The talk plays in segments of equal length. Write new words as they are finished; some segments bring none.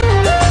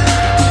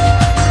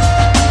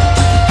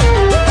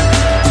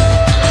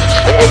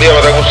día,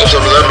 me da gusto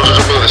saludarlos. Yo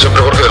soy de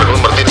siempre Jorge delacruz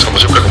Martínez, como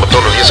siempre, como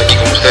todos los días aquí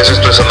con ustedes.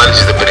 Esto es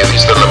Análisis de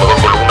Periodistas, la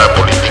mejor columna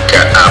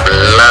política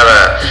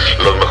hablada,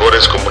 los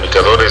mejores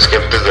comunicadores,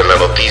 gentes de la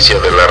noticia,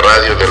 de la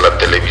radio, de la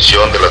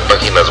televisión, de las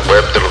páginas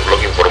web, de los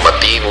blogs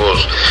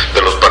informativos,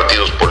 de los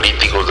partidos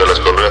políticos, de las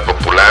colonias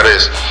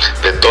populares,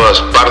 de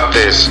todas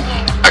partes,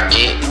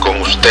 aquí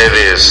con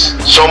ustedes.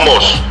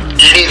 Somos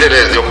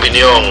líderes de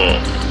opinión.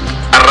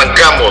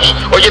 Arrancamos.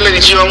 Hoy en la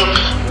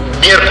edición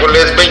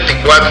miércoles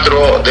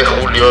 24 de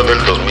julio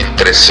del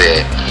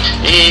 2013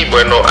 y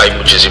bueno, hay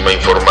muchísima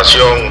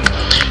información.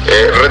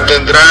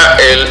 Retendrá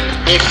el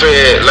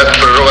IFE las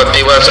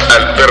prerrogativas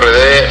al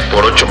PRD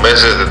por 8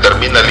 meses.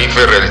 Determina el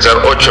IFE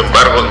realizar 8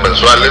 embargos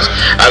mensuales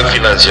al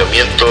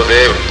financiamiento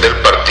del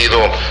Partido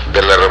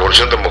de la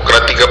Revolución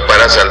Democrática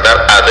para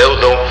saldar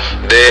adeudo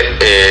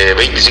de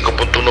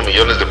 25.1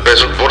 millones de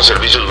pesos por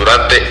servicios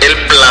durante el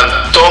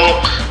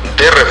plantón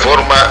de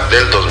reforma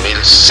del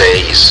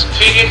 2006.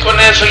 Sigue con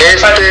eso.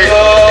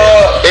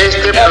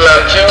 Este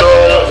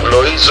plantón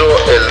lo hizo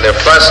el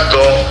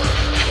nefasto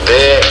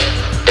de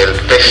el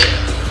PG.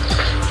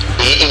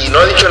 Y no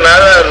ha dicho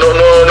nada,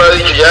 no ha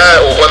dicho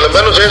ya, o cuando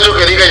menos eso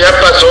que diga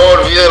ya pasó,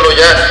 olvídelo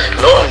ya.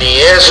 No,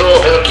 ni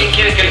eso. ¿Pero quién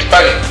quiere que les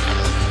pague?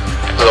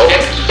 No,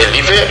 el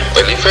IFE,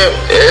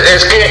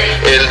 es que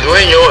el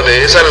dueño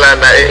de esa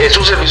lana es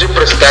un servicio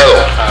prestado.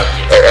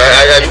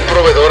 Hay un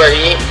proveedor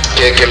ahí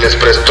que les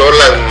prestó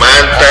las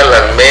mantas,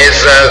 las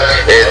mesas,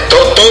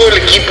 todo el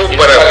equipo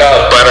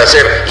para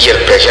hacer, y el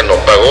PG no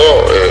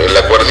pagó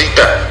la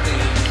cuerdita,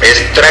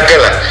 es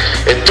trácala.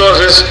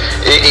 Entonces,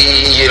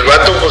 y el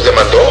vato pues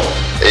demandó,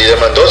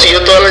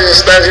 siguió todas las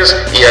instancias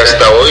y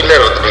hasta hoy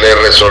le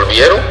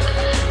resolvieron.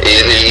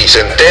 Y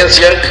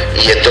sentencian,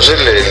 y entonces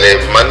le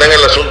mandan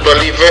el asunto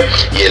al IFE,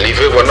 y el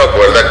IFE, bueno,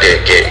 acuerda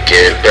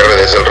que el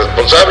PRD es el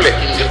responsable,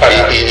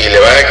 y le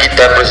van a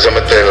quitar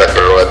precisamente las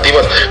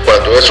prerrogativas,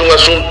 cuando es un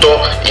asunto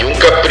y un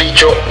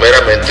capricho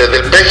meramente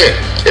del PG.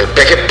 El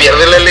PG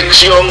pierde la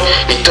elección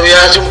y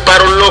todavía hace un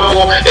paro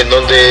loco en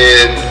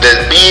donde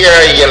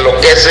desvía y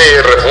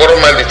enloquece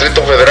Reforma al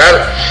Distrito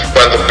Federal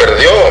cuando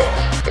perdió.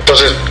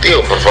 Entonces,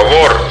 digo, por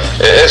favor,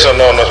 eso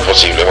no es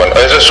posible. Bueno,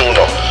 eso es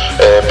uno.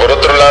 Por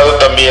otro lado,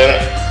 también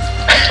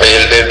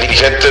el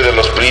dirigente de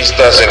los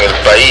priistas en el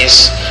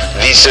país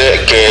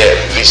dice que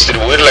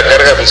distribuir la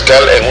carga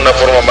fiscal en una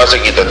forma más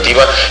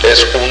equitativa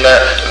es una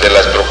de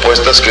las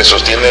propuestas que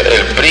sostiene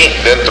el PRI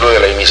dentro de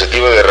la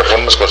iniciativa de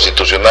reformas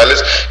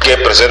constitucionales que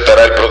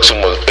presentará en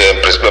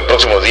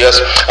próximos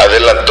días,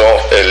 adelantó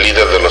el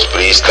líder de los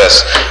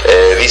priistas.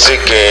 Dice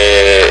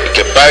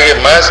que pague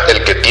más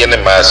el que tiene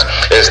más.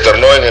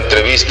 Externó en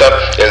entrevista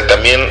el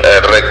también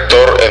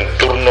rector en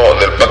turno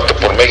del Pacto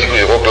por México, y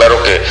dejó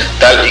claro que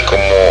tal y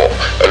como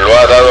lo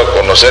ha dado a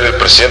conocer el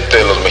presidente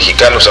de los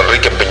mexicanos,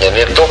 Enrique Peña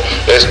Nieto,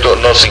 esto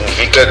no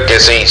significa que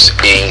se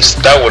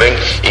instauren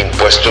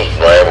impuestos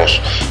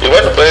nuevos. Y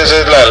bueno, pues esa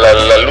es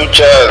la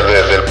lucha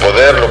del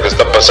poder, lo que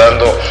está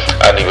pasando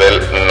a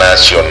nivel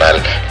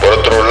nacional. Por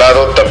otro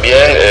lado,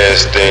 también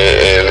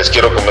les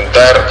quiero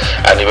comentar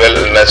a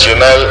nivel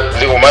nacional,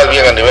 digo más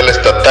bien a nivel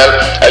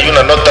estatal, hay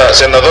una nota: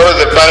 senadores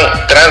del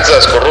PAN,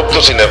 tranzas,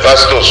 corruptos y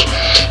nefastos,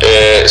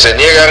 se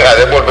niegan a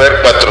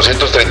devolver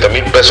 430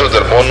 mil pesos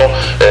del bono,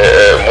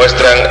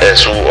 muestran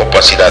su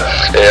opacidad.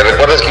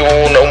 ¿Recuerdas que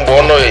hubo un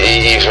bono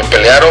y se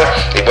pelearon?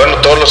 Y bueno,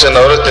 todos los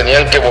senadores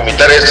tenían que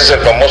vomitar. Este es el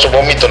famoso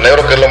vómito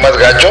negro, que es lo más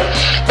gacho,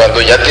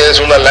 cuando ya tienes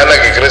una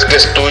lana que crees que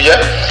es tuya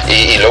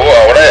y luego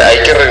ahora hay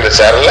que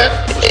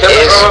regresarla. Usted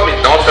me roba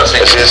mis notas,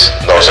 señor. Así es.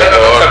 No, esa señor. es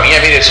la nota mía.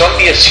 Mire, son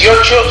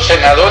 18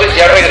 senadores,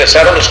 ya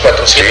regresaron los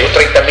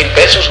 430 mil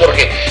pesos,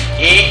 Jorge,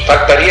 y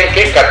faltarían,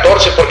 ¿qué?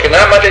 14, porque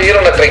nada más le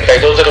dieron a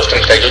 32 de los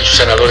 38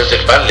 senadores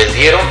del PAN, les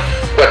dieron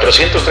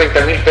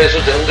 430 mil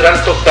pesos de un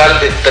gran total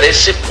de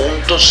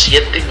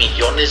 13.7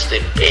 millones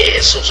de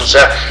pesos. O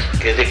sea,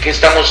 ¿de qué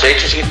estamos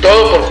hechos? Y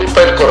todo por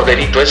culpa del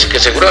corderito ese, que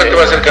seguramente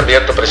va a ser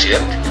candidato a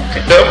presidente.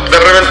 De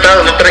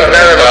reventado, no traen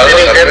nada, no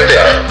tienen gente.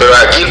 Pero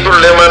aquí el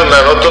problema,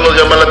 la nota nos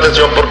llama la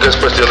atención porque es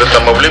cuestión de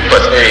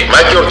Tamaulipas.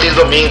 Mike Ortiz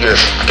Domínguez,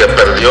 que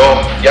perdió,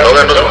 no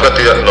ganó su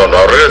cantidad,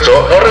 no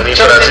regresó. Ni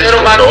Francisco,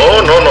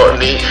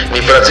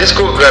 ni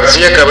Francisco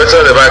García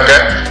Cabeza de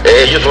Vaca,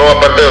 ellos forman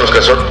parte de los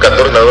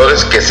 14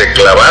 senadores que se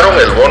clavaron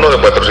el bono de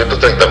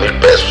 430 mil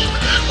pesos.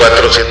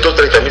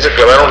 430 mil se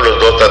clavaron los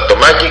dos, tanto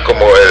Maki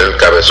como el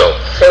Cabezón.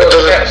 Pero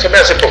entonces, se me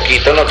hace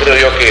poquito, no creo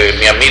yo que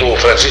mi amigo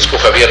Francisco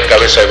Javier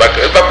Cabeza de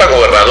Vaca, él va para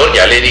gobernador,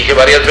 ya le dije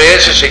varias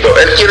veces. Sí. No,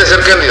 él quiere ser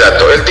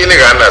candidato, él tiene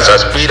ganas,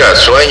 aspira,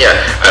 sueña,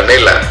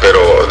 anhela,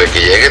 pero de que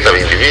llegue está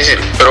bien difícil.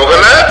 Pero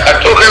ojalá,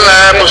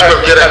 pues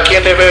cualquiera. ¿A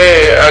quién le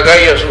ve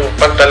agallas sus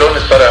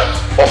pantalones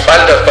o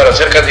faldas para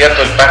ser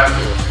candidato del PAN?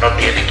 No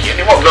tiene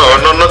quién.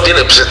 No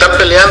tiene, pues se están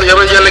peleando,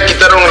 ya le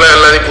quitaron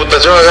la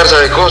diputación a Garza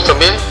de Cos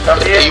también.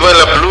 Iba en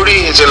la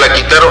pluri y se la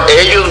quitaron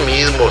ellos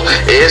mismos.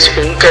 Es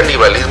un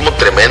canibalismo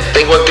tremendo,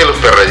 igual que los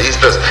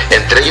perredistas,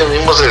 entre ellos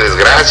mismos se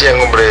desgracian,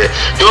 hombre.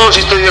 Yo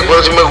sí estoy de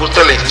acuerdo, sí me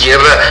gusta la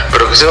izquierda,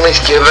 pero que sea una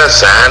izquierda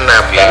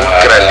sana,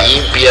 pulcra,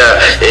 limpia,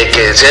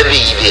 que sea de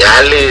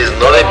ideales,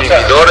 no de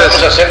vividores.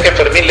 Vamos a hacer que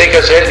Fermín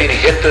Leija sea el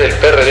dirigente del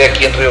PRD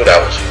aquí en Río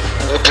Bravo.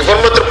 Que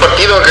forme otro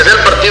partido, aunque sea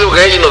el partido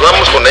gay y nos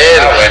vamos con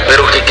él, bueno.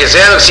 Pero que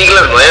sean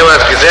siglas nuevas,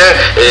 que sean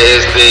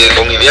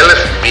con ideales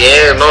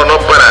bien, no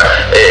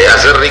para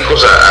hacer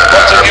ricos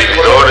a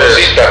vividores.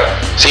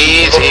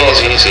 Sí,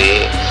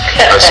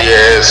 así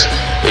es.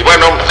 Y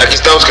bueno, aquí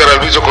está Óscar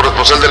Alvizo,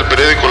 corresponsal del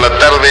periódico La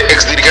Tarde,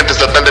 ex dirigente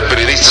estatal de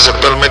periodistas,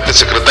 actualmente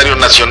secretario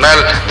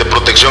nacional de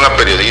protección a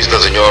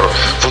periodistas, señor,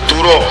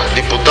 futuro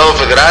diputado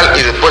federal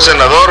y después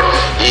senador,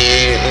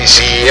 y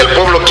si el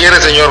pueblo quiere,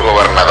 señor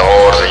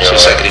gobernador, señor.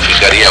 Se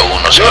sacrificaría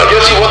uno, señor.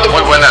 Yo sí voto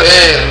muy por buenas.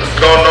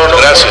 No,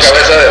 gracias.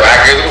 Cabeza de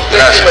vaca.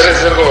 Usted sí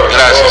merece ser gobernador.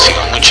 Gracias, sí,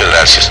 muchas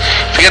gracias.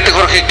 Fíjate,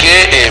 Jorge,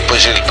 que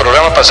pues el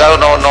programa pasado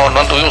no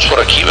anduvimos por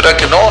aquí, ¿verdad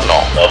que no?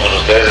 No, pues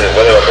ustedes se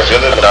fue de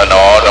vacaciones. No,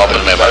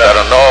 pues me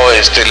mandaron. No,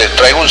 les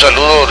traigo un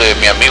saludo de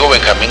mi amigo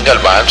Benjamín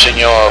Galván,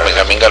 señor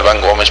Benjamín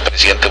Galván Gómez,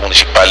 presidente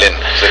municipal en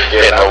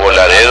Nuevo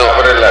Laredo.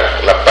 Abre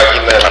la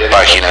página. La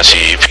página,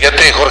 sí.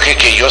 Fíjate, Jorge,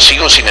 que yo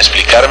sigo sin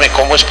explicarme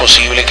cómo es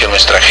posible que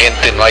nuestra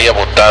gente no haya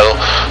votado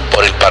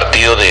por el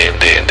partido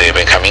de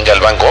Benjamín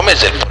Galván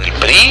Gómez, por el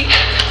PRI,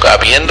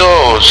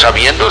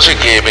 sabiéndose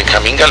que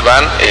Benjamín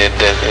Galván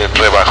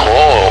rebajó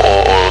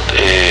o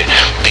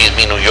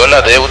disminuyó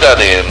la deuda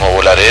de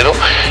Nuevo Laredo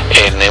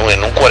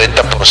en un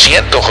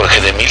 40%,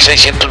 Jorge, de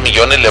 1.600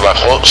 millones le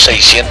bajó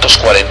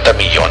 640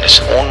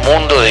 millones, un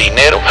mundo de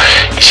dinero,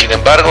 y sin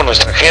embargo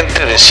nuestra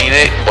gente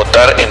decide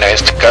votar en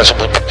este caso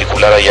muy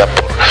particular allá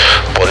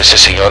por ese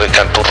señor de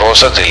Cantú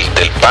Rosas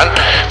del PAN.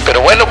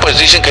 Pero bueno, pues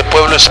dicen que el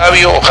pueblo es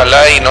sabio,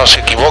 ojalá y no se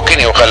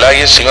equivoquen, y ojalá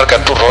y el señor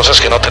Cantú Rosas,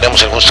 que no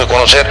tenemos el gusto de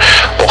conocer,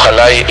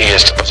 ojalá y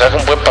pues haga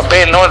un buen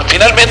papel, ¿no?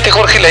 Finalmente,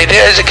 Jorge, la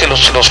idea es de que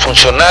los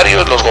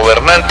funcionarios, los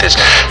gobernantes,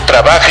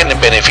 trabajen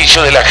en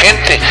beneficio de la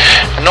gente,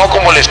 no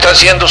como le está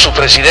haciendo su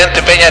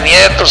presidente Peña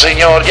Nieto,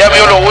 señor. Ya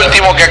vio lo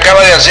último que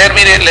acaba de hacer,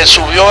 mire, le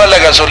subió a la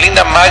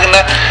gasolina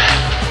magna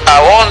a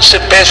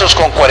 11 pesos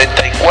con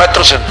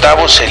 44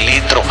 centavos el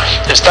litro.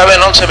 Estaba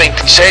en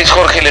 11.26,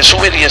 Jorge, le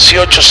sube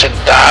 18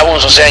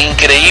 centavos, o sea,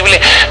 increíble.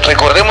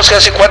 Recordemos que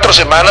hace 4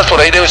 semanas, por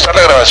ahí debe estar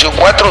la grabación,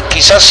 4,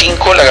 quizás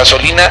 5, la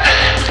gasolina,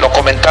 lo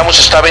comentamos,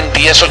 estaba en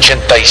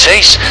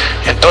 10.86.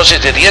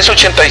 Entonces, de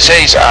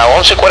 10.86 a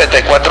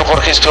 11.44,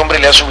 Jorge, este hombre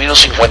le ha subido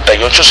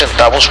 58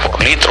 centavos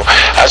por litro.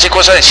 Hace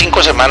cosa de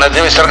 5 semanas,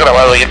 debe estar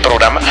grabado ahí el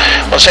programa.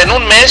 O sea, en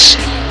un mes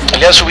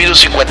le ha subido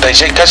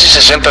 56, casi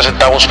 60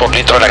 centavos por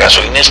litro a la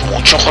gasolina. Es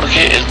mucho,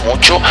 Jorge, es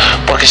mucho,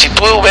 porque si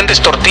tú vendes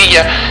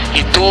tortilla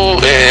y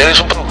tú eres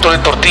un productor de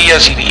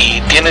tortillas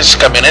y tienes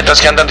camionetas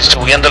que andan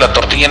distribuyendo la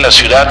tortilla en la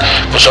ciudad,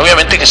 pues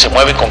obviamente que se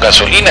mueve con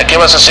gasolina. ¿Qué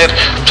vas a hacer?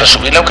 Pues a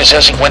subirle aunque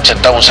sea 50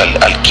 centavos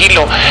al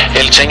kilo.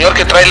 El señor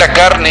que trae la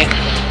carne,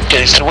 que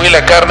distribuye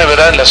la carne,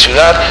 ¿verdad?, en la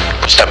ciudad,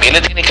 pues también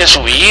le tiene que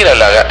subir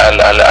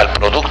al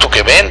producto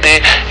que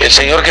vende. El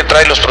señor que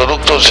trae los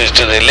productos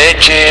de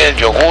leche,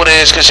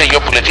 yogures, qué sé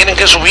yo, pues le tienen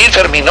que subir,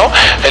 Fermin, ¿no?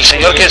 El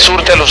señor que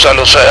surte a los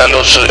centros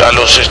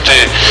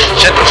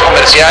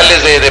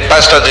comerciales de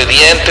pastas de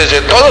dientes,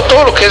 de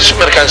todo lo que es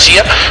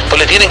mercancía, pues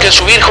le tienen que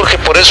subir, Jorge.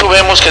 Por eso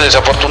vemos que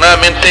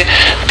desafortunadamente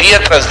día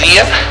tras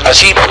día,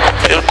 así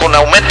con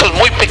aumentos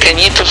muy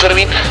pequeñitos,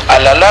 Fermin, a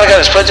la larga,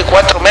 después de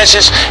 4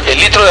 meses, el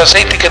litro de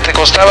aceite que te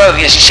costaba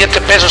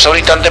 17 pesos,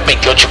 ahorita anda en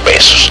 28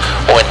 pesos,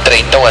 o en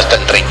 30, o hasta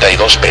en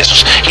 32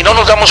 pesos. Y no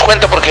nos damos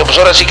cuenta porque pues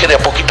ahora sí que de a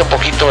poquito,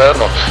 ¿verdad?,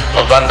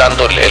 nos van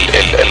dando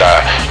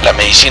la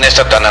medicina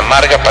esta tan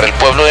amarga para el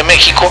pueblo de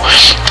México.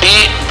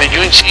 Y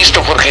yo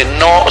insisto, porque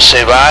no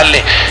se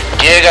vale.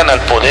 Llegan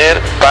al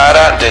poder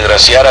para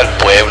desgraciar al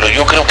pueblo.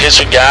 Yo creo que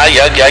eso ya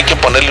hay que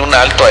ponerle un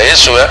alto a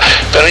eso, ¿verdad?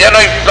 Pero ya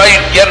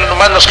ya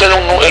nomás nos queda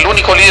el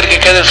único líder que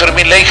queda es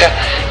Fermín Leija,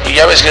 y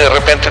ya ves que de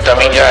repente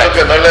también ya... Creo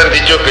que no le han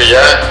dicho que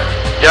ya.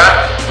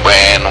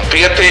 Bueno,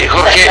 fíjate,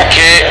 Jorge,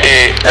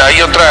 que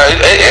hay otra,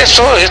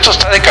 esto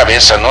está de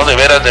cabeza, ¿no? De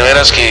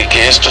veras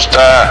que esto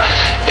está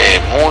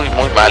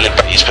muy mal el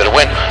país, pero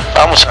bueno,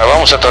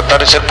 vamos a tratar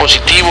de ser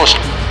positivos.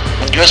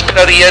 Yo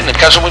esperaría, en el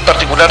caso muy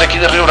particular aquí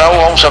de Río Bravo,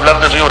 vamos a hablar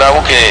de Río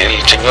Bravo, que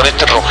el señor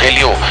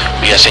Rogelio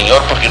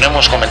Villaseñor, porque no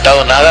hemos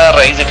comentado nada a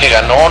raíz de que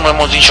ganó, no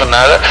hemos dicho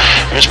nada.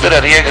 Yo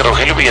esperaría que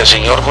Rogelio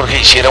Villaseñor, Jorge,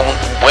 hiciera un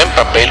buen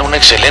papel, un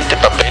excelente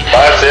papel.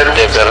 Va a ser un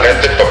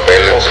excelente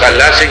papel.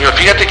 Ojalá, señor.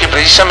 Fíjate que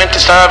precisamente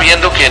estaba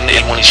viendo que en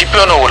el municipio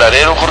de Nuevo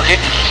Laredo, Jorge,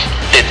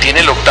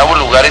 tiene el 8º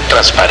lugar en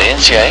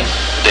transparencia,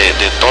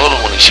 de todos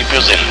los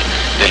municipios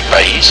del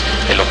país,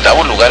 el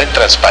 8º lugar en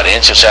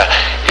transparencia. O sea,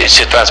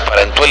 se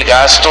transparentó el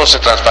gasto, se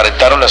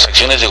transparentaron las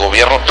acciones de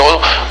gobierno,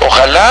 todo.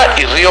 Ojalá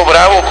y Río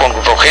Bravo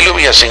con Rogelio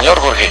Villaseñor,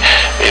 Jorge,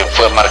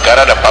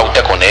 marcara la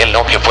pauta con él,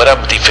 ¿no? Que fuera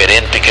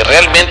diferente, que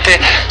realmente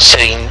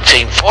se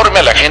informe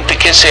a la gente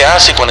qué se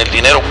hace con el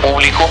dinero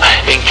público,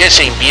 en qué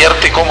se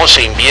invierte, cómo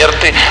se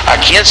invierte, a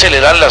quién se le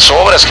dan las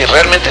obras, que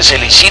realmente se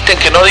liciten,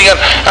 que no digan,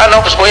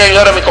 no, pues voy a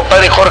ayudar a mi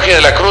compadre Jorge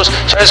de la Cruz.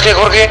 ¿Sabes qué,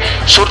 Jorge?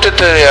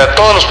 Súrtete a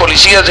todos los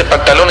policías de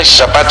pantalones y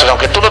zapatos,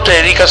 aunque tú no te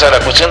dedicas a la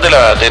cuestión del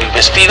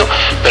vestido,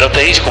 pero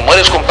te dice, como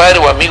eres compadre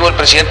o amigo del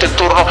presidente en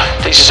turno,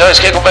 te dice, ¿sabes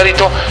qué,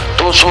 compadrito?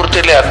 Tú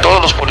súrtele a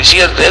todos los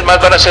policías, es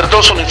más, van a ser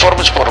 2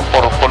 uniformes por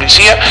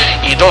policía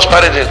y 2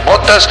 pares de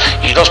botas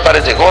y 2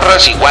 pares de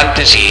gorras y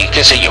guantes y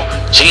qué sé yo.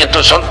 Sí,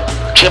 entonces son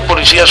 100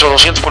 policías o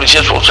 200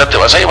 policías, o sea, te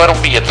vas a llevar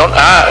un billetón.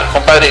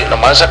 Compadre,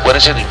 nomás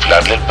acuérdense de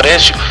inflarle el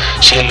precio.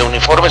 Si el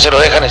uniforme se lo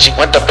dejan en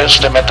 50 pesos,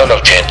 te meto a la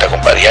 80,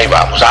 compadre, y ahí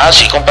vamos.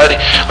 Sí, compadre.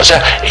 O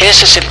sea,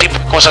 ese es el tipo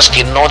de cosas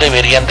que no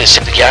deberían de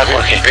ser ya,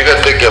 Jorge.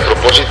 Fíjate que a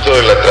propósito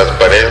de la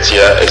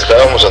transparencia,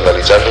 estábamos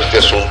analizando este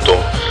asunto,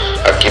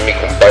 aquí mi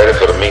compadre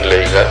Fermin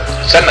Leija,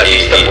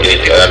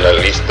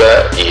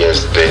 analista, y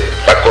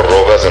Paco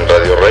Rojas en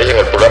Radio Rey, en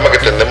el programa que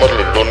tenemos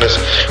los lunes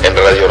en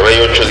Radio Rey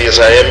 8:10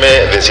 AM,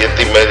 de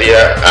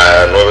 7:30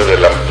 a 9 de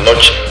la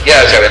noche.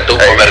 Ya se aventó un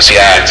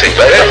comercial. Sí,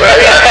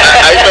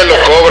 ahí me lo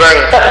cobran.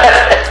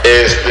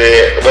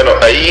 Bueno,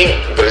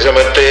 ahí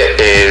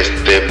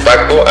precisamente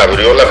Paco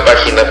abrió la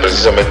página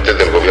precisamente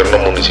del gobierno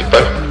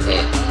municipal.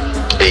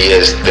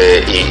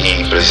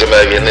 Y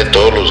precisamente viene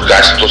todos los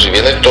gastos y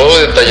viene todo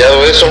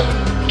detallado eso,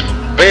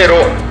 pero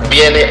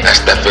viene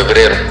hasta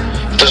febrero.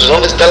 Entonces,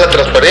 ¿dónde está la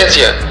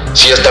transparencia?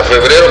 Si hasta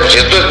febrero, pues si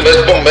esto es mes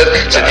por mes,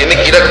 se tiene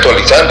que ir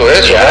actualizando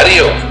eso.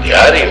 Diario,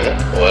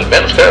 ¿no? O al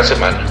menos cada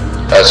semana.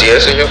 Así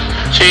es, señor.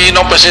 Sí,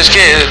 no, pues es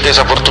que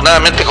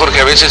desafortunadamente,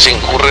 Jorge, a veces se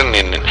incurren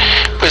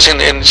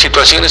en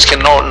situaciones que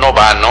no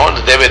van, ¿no?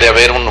 Debe de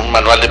haber un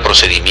manual de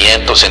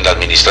procedimientos en la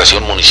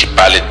administración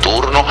municipal en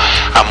turno,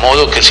 a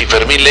modo que si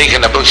Fermín Leija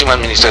en la próxima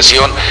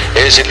administración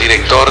es el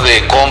director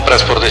de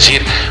compras, por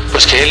decir,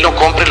 pues que él no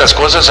compre las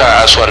cosas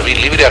a su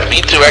libre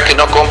arbitrio, ¿verdad? Que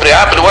no compre,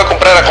 pero voy a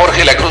comprar a Jorge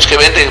de la Cruz que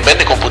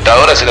vende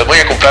computadoras, se las voy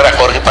a comprar a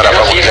Jorge para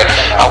favorecer,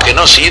 aunque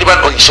no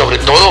sirvan, y sobre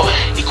todo,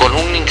 y con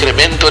un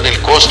incremento en el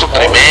costo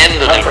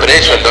tremendo, en el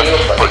precio,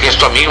 porque es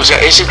tu amigo. O sea,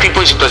 ese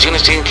tipo de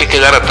situaciones tienen que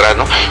quedar atrás,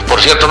 ¿no?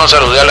 Por cierto, no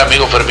saludé al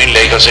amigo Fermín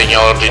Leija,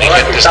 señor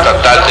dirigente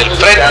estatal del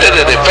Frente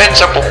de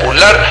Defensa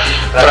Popular,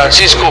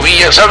 Francisco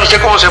Villa. ¿Sabe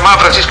usted cómo se llamaba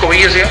Francisco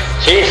Villa, señor?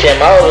 Sí, se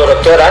llamaba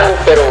doctor algo,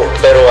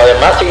 pero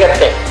además,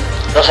 fíjate,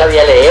 no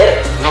sabía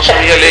leer. No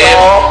sabía leer.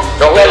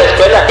 No fue a la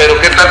escuela. Pero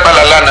 ¿qué tal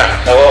para la lana?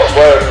 No.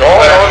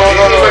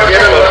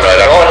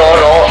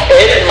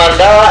 Él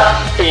mandaba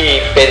y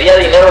pedía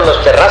dinero en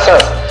las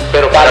terrazas,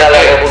 pero para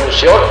la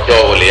revolución.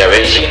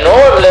 Y si no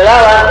le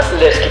daban,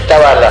 les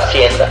quitaba la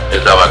hacienda.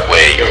 Les daba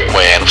cuello.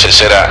 Bueno, pues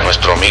ese era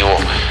nuestro amigo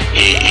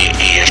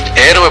y el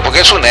héroe, porque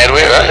es un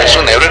héroe, ¿verdad? Es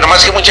un héroe,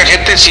 nomás que mucha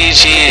gente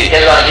sí.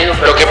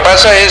 Lo que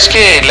pasa es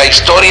que la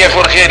historia,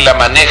 Jorge, la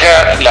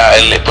maneja,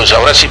 pues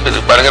ahora sí,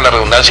 valga la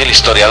redundancia, el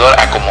historiador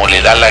a como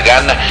le da la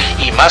gana,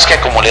 y más que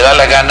a como le da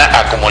la gana,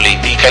 a como le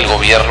indica el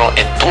gobierno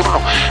en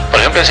turno. Por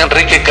ejemplo, es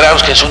Enrique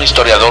Kraus, que es un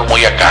historiador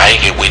muy acá, y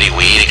que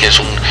wiri, que es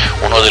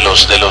uno de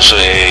los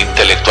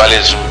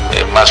intelectuales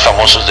más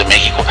famosos de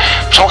México.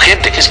 Son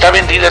gente que está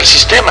vendida al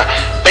sistema.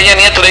 Peña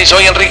Nieto le dice,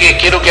 oye, Enrique,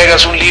 quiero que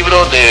hagas un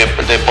libro de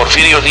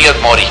Porfirio Díaz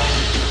Mori,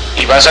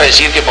 y vas a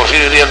decir que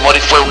Porfirio Díaz Mori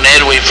fue un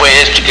héroe y fue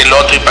esto y que el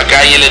otro y para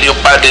acá, y él le dio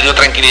paz, le dio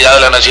tranquilidad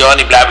a la nación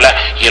y bla bla,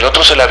 y el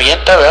otro se la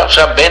avienta, ¿verdad? O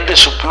sea, vende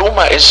su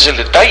pluma. Ese es el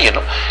detalle,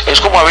 ¿no? Es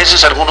como a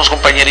veces algunos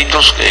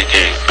compañeritos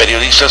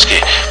periodistas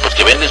que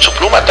venden su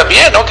pluma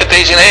también, ¿no? Que te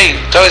dicen,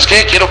 hey, ¿sabes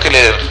qué? Quiero que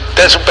le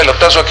des un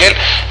pelotazo a aquel,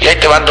 y ahí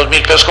te van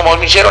 2,000 pesos, como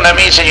me hicieron a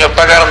mí, señor,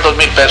 pagaron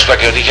 2,000 pesos para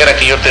que dijera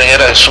que yo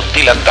era de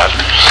sutil andar.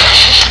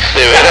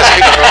 De veras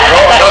que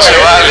no se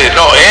vale,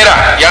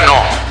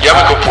 ya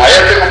me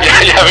compuse,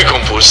 ya me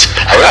compuse.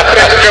 Ahora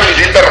traes tu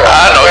camiseta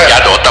roja. No, ya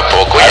no,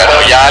 tampoco,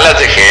 ya las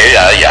dejé,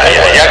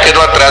 ya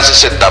quedó atrás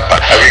esa etapa.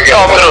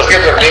 Pero es que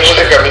Fermín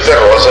usa camisa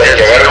rosa y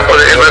que agarra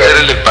él va a ser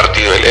el del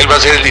partido, él va a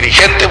ser el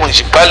dirigente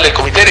municipal del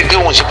comité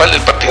directivo municipal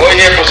del partido.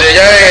 Oye, pues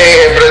allá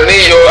en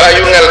Fresnillo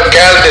hay un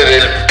alcalde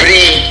del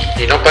PRI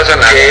y no pasa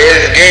nada, que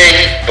es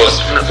gay, pues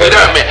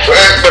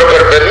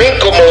pero Fermín,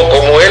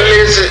 como él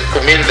es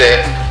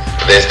humilde,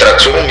 de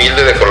extracción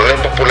humilde, de colonia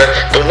popular,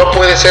 pues no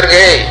puede ser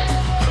gay.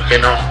 ¿Por qué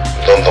no?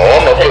 No,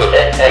 pues, los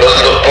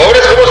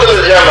pobres, ¿cómo se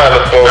les llama a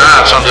los pobres?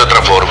 Son de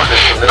otra forma.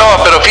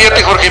 No, pero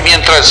fíjate, Jorge,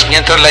 mientras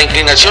la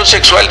inclinación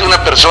sexual de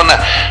una persona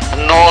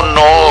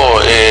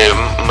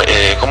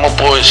 ¿cómo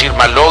puedo decir?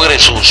 Malogre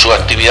su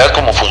actividad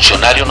como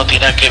funcionario, no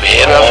tiene nada que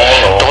ver. No.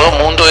 Todo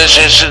el mundo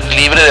es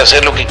libre de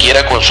hacer lo que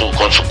quiera con su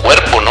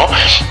cuerpo, ¿no?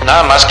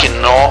 Nada más que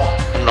no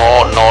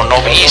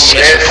no vi si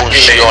eso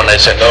funciona. Ahí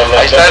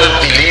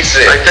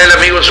está el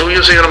amigo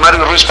suyo, señor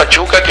Mario Ruiz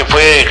Pachuca, que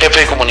fue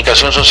jefe de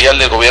comunicación social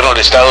del gobierno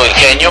del estado del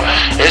Genio.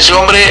 Ese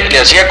hombre le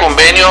hacía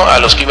convenio a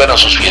los que iban a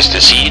sus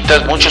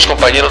fiestecitas, muchos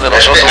compañeros de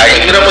nosotros.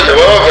 Ahí hubiéramos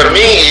llevado a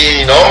Fermín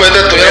y no, en vez de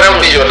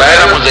estuviéramos millonarios.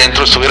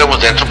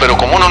 Estuviéramos dentro, pero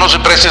como uno no se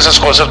presta esas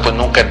cosas, pues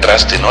nunca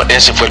entraste, ¿no?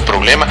 Ese fue el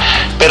problema.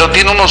 Pero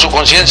tiene uno su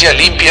conciencia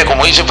limpia,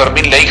 como dice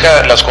Fermín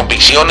Leija, las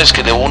convicciones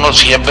que de uno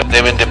siempre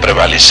deben de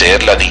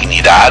prevalecer, la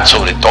dignidad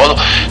sobre todo.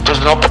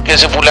 Entonces, no porque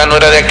ese fulano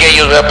era de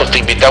aquellos, ¿verdad? Pues te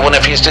invitaba a una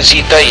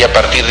fiestecita y a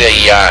partir de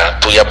ahí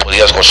tú ya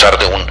podías gozar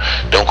de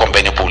un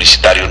convenio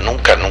publicitario.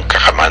 Nunca,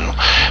 jamás, ¿no?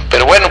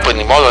 Pero bueno, pues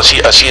ni modo,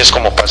 así es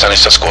como pasan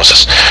estas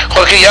cosas.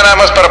 Jorge, ya nada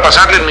más para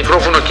pasarle el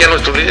micrófono aquí a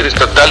nuestro líder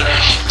estatal,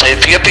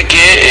 fíjate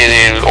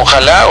que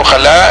ojalá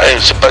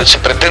se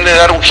pretende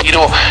dar un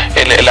giro,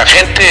 la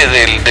gente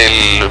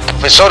del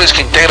profesores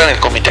que integran el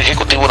Comité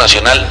Ejecutivo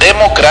Nacional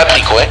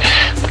Democrático,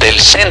 del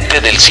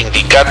senate, del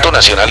Sindicato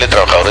Nacional de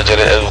Trabajadores de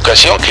la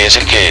Educación, que es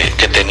el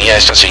que tenía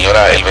esta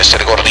señora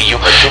Elvester Gordillo,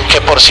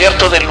 que por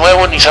cierto del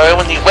nuevo ni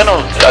sabemos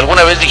bueno,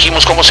 alguna vez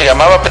dijimos cómo se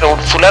llamaba, pero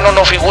fulano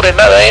no figura en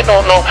nada,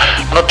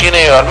 no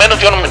tiene, al menos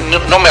yo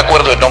no me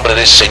acuerdo el nombre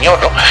de ese señor,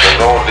 ¿no?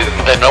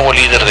 El nuevo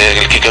líder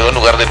del que quedó en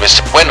lugar del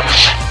Elvester. Bueno,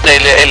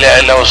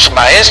 los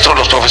maestros,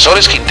 los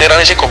profesores que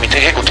integran ese Comité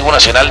Ejecutivo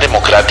Nacional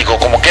Democrático,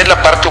 como que es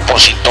la parte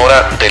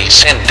opositora del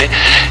CENTE,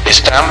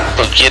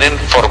 pues quieren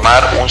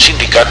formar un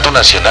sindicato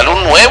nacional,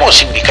 un nuevo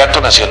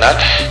sindicato nacional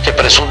que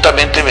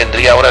presuntamente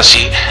vendría ahora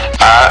sí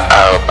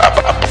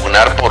a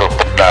pugnar por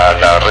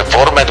la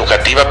reforma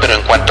educativa, pero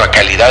en cuanto a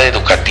calidad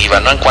educativa,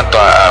 no en cuanto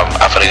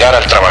a fregar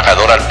al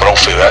trabajador, al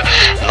profe, ¿verdad?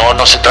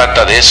 No se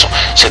trata de eso,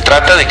 se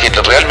trata de que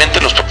realmente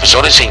los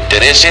profesores se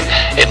interesen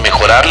en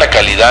mejorar la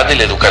calidad de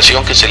la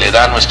educación que se le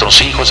da a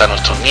nuestros hijos, a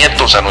nuestros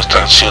nietos, a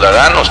nuestros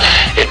ciudadanos.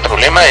 El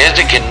problema es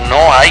de que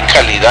no hay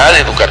calidad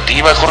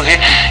educativa, Jorge,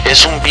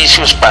 es un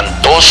vicio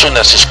espantoso en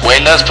las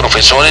escuelas,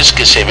 profesores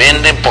que se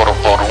venden por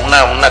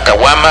una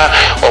caguama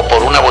o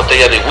por una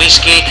botella de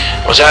whisky.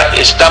 O sea,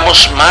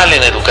 estamos mal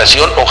en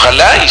educación.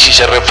 Ojalá y si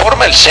se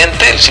reforma el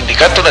CENTE, el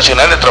Sindicato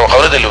Nacional de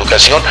Trabajadores de la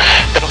Educación,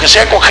 pero que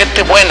sea con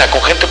gente buena,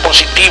 con gente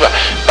positiva,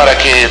 para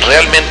que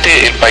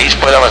realmente el país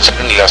pueda avanzar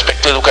en el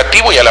aspecto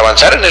educativo, y al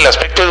avanzar en el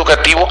aspecto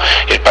educativo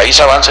el país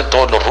avanza en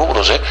todos los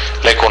rubros,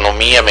 la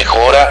economía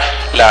mejora,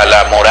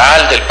 la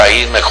moral del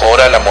país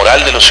mejora, la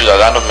moral de los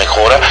ciudadanos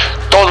mejora,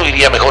 todo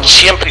iría mejor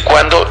siempre y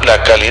cuando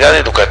la calidad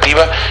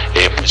educativa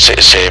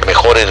se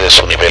mejore de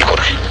su nivel,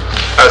 Jorge.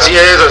 Así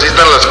es, así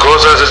están las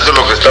cosas, esto es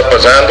lo que está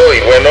pasando. Y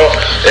bueno,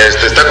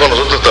 está con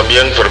nosotros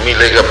también Fermín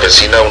Leija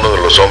Pesina, uno de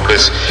los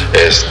hombres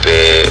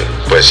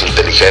pues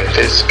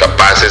inteligentes,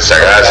 capaces,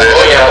 sagaces.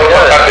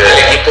 Parte del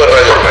equipo de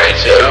Radio Rey.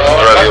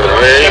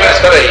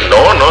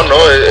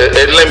 No,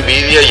 es la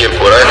envidia y el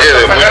coraje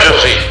de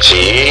muchos.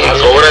 Sí,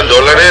 cobran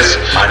dólares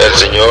el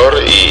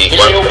señor y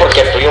yo digo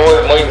porque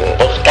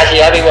pues casi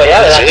ya vivo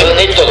allá, ¿verdad? Sí.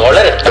 Necesito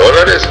dólares.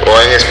 Dólares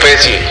o en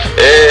especie,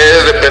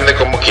 depende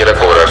cómo quiera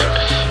cobrar.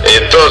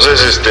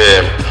 Entonces,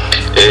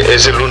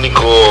 es el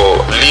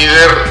único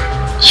líder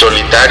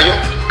solitario,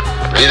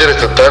 líder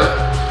estatal,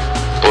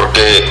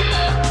 porque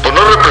pues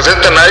no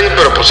representa a nadie,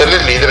 pero pues él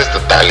es líder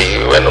estatal y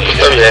bueno, pues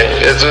está bien,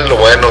 eso es lo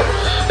bueno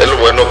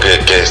que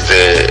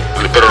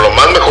pero lo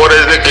más mejor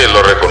es de que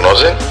lo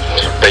reconocen.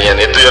 Peña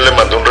Nieto ya le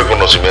mandó un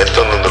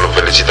reconocimiento en donde lo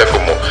felicita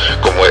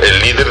como el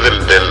líder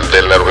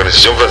de la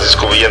organización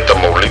Francisco Villa en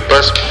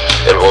Tamaulipas.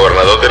 El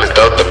gobernador del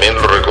estado también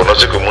lo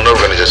reconoce como una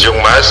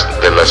organización más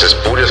de las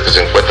espurias que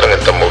se encuentran en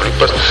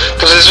Tamaulipas.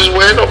 Entonces eso es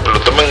bueno,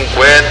 lo toman en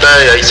cuenta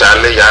y ahí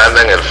sale, ya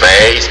anda en el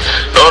Face.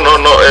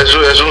 No,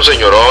 eso es un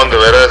señorón de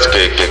veras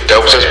que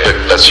causa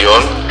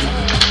expectación.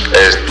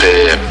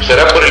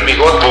 ¿Será por el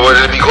bigote? Por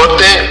el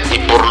bigote y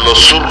por los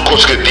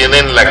surcos que tiene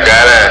en la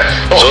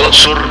cara. Son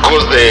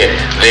surcos de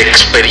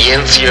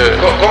experiencia.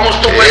 ¿Cómo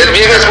estuvo? Es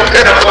vieja,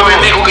 era joven,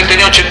 dijo que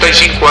tenía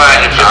 85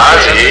 años.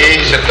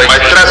 Sí.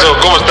 Maestrazo,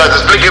 ¿cómo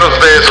estás?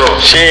 Explíquenos de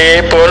eso.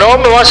 Sí, pues no,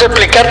 me vas a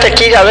explicarte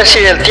aquí, a ver si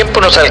el tiempo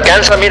nos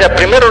alcanza. Mira,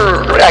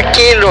 primero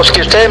aquí los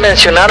que ustedes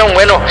mencionaron,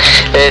 bueno,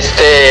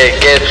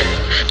 que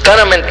están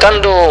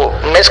aumentando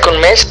mes con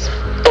mes,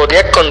 o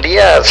día con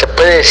día, se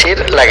puede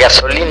decir, la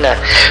gasolina,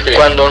 sí.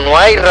 Cuando no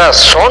hay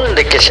razón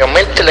de que se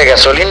aumente la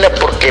gasolina,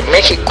 porque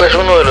México es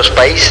uno de los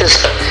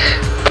países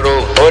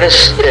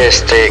productores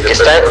que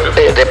están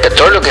de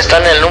petróleo, que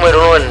están en el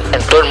número 1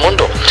 en todo el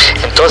mundo.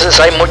 Entonces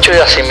hay muchos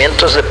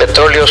yacimientos de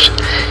petróleos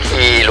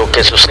y lo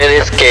que sucede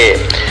es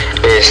que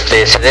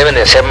se deben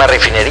de hacer más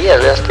refinerías,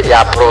 ¿verdad? Y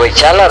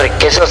aprovechar las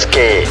riquezas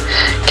que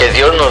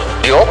Dios nos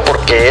dio,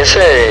 porque es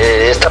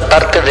esta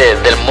parte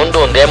del mundo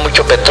donde hay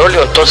mucho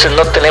petróleo, entonces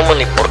no tenemos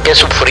ni por qué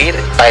sufrir,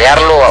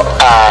 pagarlo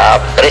a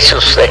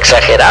precios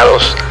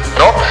exagerados,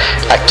 ¿no?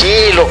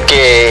 Aquí lo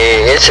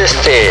que es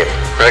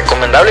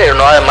recomendable,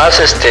 no, además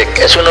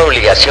es una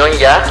obligación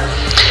ya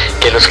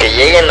que los que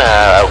lleguen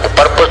a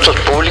ocupar puestos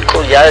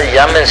públicos, ya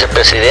llámense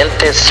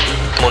presidentes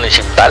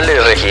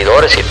municipales,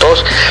 regidores y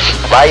todos,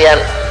 vayan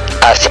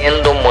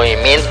haciendo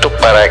movimiento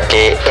para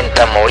que en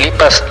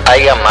Tamaulipas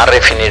haya más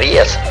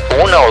refinerías,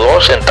 una o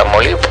dos en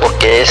Tamaulipas,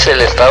 porque es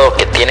el estado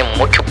que tiene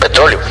mucho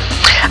petróleo.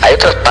 Hay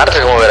otras partes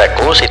como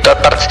Veracruz y todas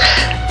partes.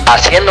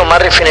 Haciendo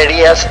más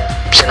refinerías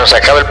se nos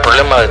acaba el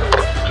problema de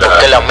por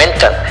qué la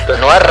aumentan.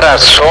 No hay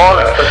razón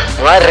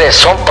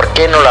por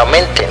qué no la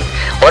aumenten.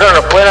 Ahora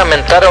no pueden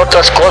aumentar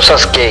otras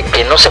cosas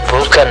que no se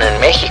produzcan en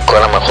México.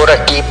 A lo mejor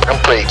aquí, por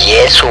ejemplo, el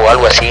yeso o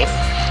algo así,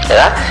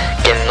 ¿verdad?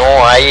 Que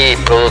no hay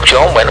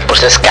producción, bueno,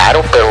 pues es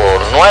caro, pero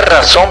no hay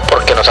razón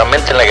por que nos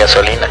aumenten la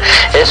gasolina.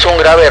 Es un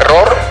grave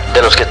error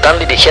de los que están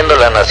dirigiendo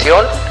la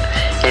nación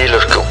y de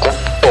los que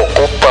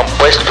ocupan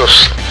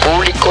puestos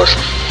públicos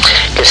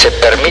que se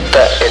permita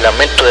el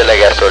aumento de la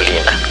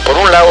gasolina. Por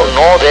un lado,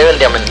 no deben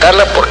de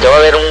aumentarla porque va a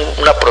haber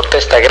una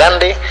protesta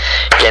grande,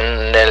 que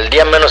en el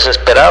día menos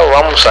esperado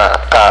vamos a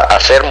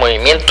hacer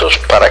movimientos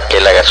para que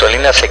la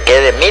gasolina se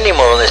quede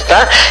mínimo donde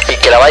está y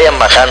que la vayan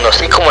bajando.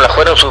 Así como la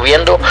fueron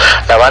subiendo,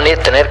 la van a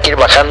tener que ir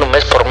bajando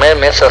mes por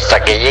mes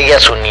hasta que llegue a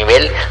su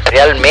nivel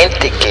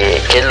realmente,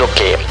 que es lo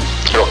que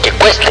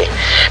cueste,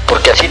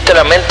 porque así te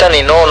lamentan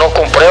y no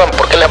comprueban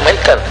por qué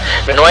lamentan.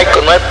 No hay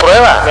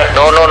prueba.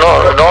 No.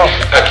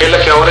 Aquel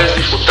que ahora es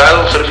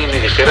diputado, Fermin, y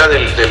dijera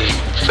del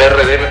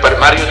PRD,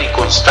 Mario Di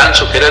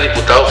Constanzo, que era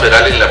diputado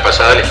federal en la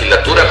pasada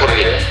legislatura,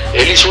 porque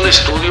él hizo un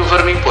estudio,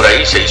 Fermin, por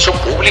ahí se hizo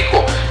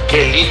público,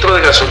 que el litro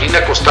de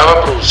gasolina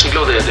costaba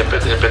producirlo de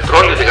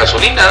petróleo, de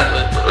gasolina,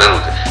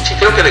 sí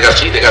creo que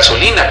de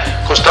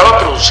gasolina, costaba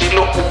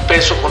producirlo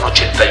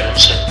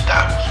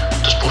 $1.81.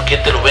 Entonces, ¿por qué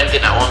te lo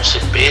venden a 11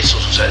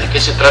 pesos? O sea, ¿de qué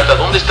se trata?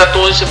 ¿Dónde está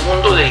todo ese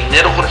mundo de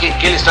dinero, Jorge?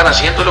 ¿Qué le están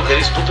haciendo? ¿Es lo que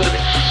dices tú, Fermin?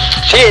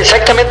 Sí,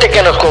 exactamente,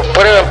 que nos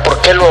comprueben por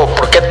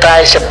qué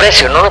está ese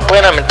precio. No lo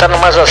pueden aumentar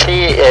nomás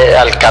así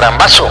al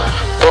carambazo,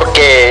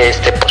 porque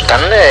pues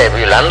están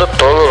violando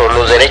todos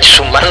los derechos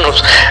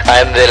humanos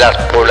de la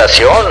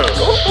población.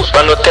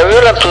 Cuando te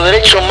violan tus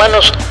derechos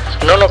humanos,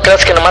 no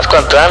creas que nomás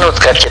cuando te dan las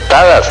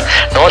cachetadas,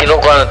 no, sino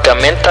cuando te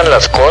aumentan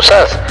las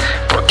cosas,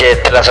 porque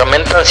te las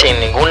aumentan sin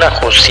ninguna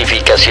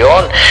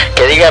justificación,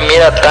 que diga,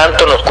 mira,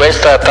 tanto nos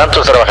cuesta a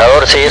tantos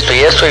trabajadores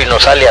y esto y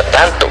nos sale a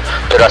tanto,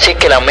 pero así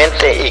que la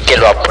aumente y que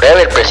lo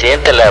apruebe el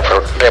presidente de la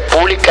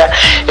República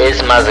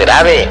es más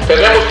grave.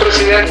 ¿Tenemos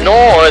presidente?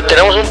 No,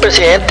 tenemos un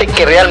presidente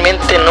que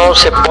realmente no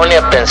se pone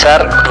a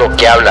pensar lo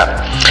que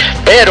habla.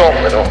 Pero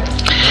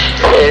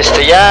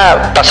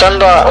ya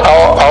pasando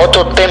a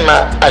otro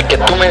tema, al que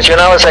tú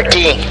mencionabas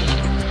aquí,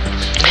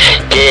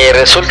 que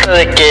resulta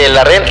de que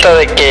la renta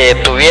de que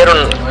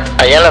tuvieron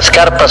allá en las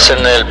carpas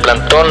en el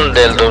plantón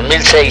del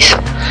 2006,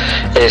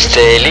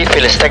 el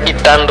IFE le está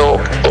quitando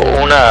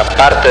una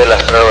parte de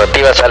las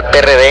prerrogativas al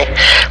PRD.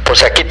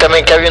 Pues aquí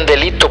también que había un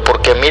delito,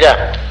 porque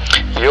mira,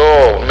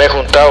 yo me he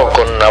juntado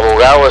con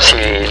abogados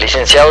y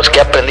licenciados que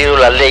han aprendido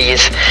las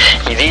leyes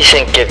y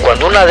dicen que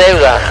cuando una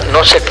deuda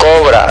no se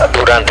cobra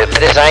durante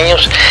 3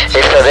 años,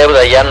 esa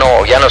deuda ya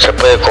no se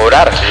puede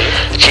cobrar.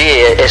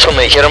 Sí, eso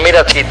me dijeron,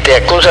 mira, si te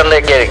acusan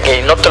de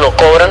que no te lo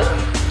cobran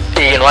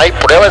y no hay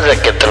pruebas de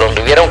que te lo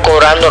estuvieron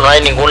cobrando, no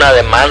hay ninguna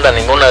demanda,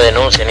 ninguna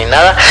denuncia ni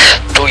nada,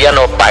 tú ya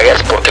no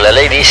pagas, porque la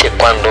ley dice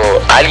cuando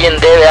alguien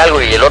debe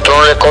algo y el otro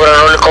no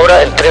le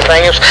cobra, en 3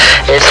 años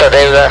esa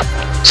deuda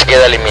se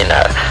queda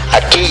eliminada.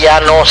 Aquí ya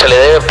no se le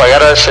debe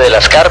pagar a ese de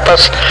las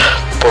carpas,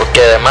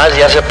 porque además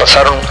ya se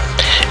pasaron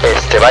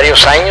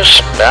varios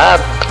años, ¿verdad?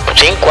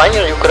 5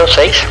 años, yo creo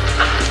 6,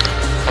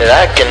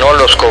 ¿verdad? Que no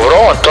los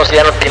cobró, entonces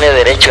ya no tiene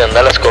derecho de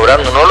andarlas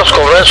cobrando. No los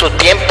cobró en su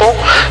tiempo,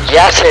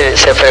 ya se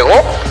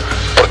fregó,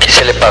 porque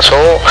se le pasó.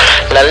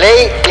 La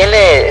ley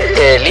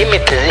tiene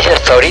límites, dice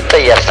hasta ahorita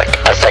y hasta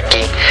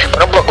aquí.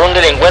 Por ejemplo, con un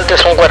delincuente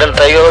son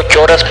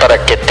 48 horas para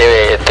que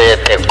te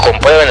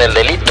comprueben el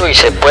delito, y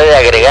se puede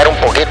agregar un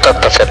poquito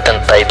hasta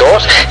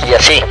 72 y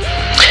así.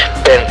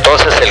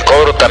 Entonces el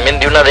cobro también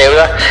de una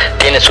deuda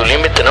tiene su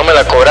límite. No me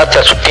la cobraste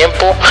a su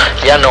tiempo,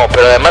 ya no.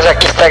 Pero además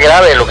aquí está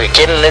grave, lo que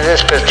quieren es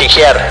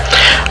desprestigiar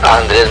a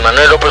Andrés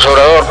Manuel López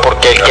Obrador,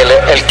 porque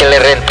el que le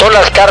rentó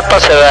las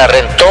carpas se la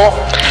rentó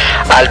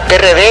al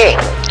PRD.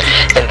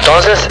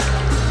 Entonces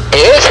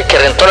ese que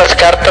rentó las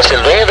carpas,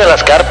 el dueño de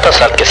las carpas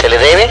al que se le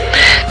debe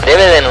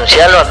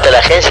denunciarlo ante la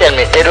agencia del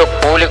Ministerio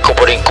Público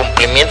por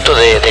incumplimiento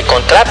de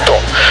contrato.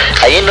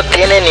 Ahí no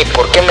tiene ni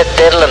por qué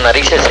meter las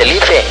narices el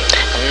IFE.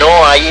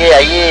 No,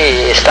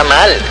 ahí está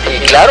mal.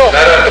 Y claro,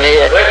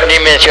 ni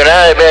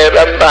mencionar,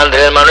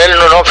 Andrés Manuel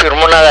no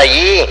firmó nada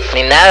allí,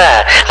 ni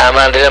nada. A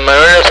Andrés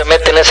Manuel no se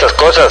mete en esas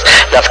cosas.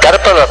 Las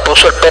carpas las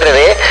puso el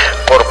PRD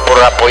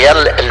por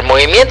apoyar el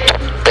movimiento.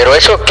 Pero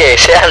eso que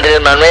sea Andrés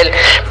Manuel,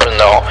 pues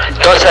no.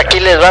 Entonces aquí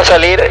les va a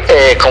salir,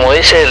 como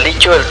dice el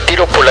dicho, el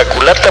tiro por la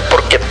culata,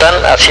 porque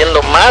están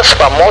haciendo más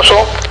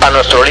famoso a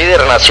nuestro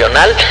líder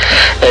nacional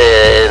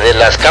de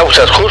las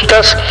causas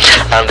justas,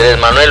 Andrés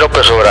Manuel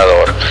López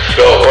Obrador.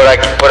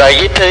 Por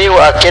allí te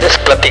digo, ¿quieres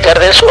platicar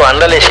de eso?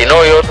 Ándale, si no,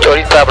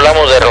 ahorita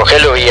hablamos de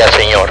Rogelio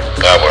Villaseñor.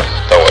 Bueno,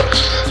 está bueno.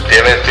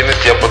 Tienes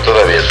tiempo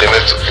todavía,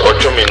 tienes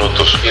 8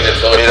 minutos.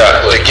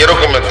 Mira, te quiero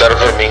comentar,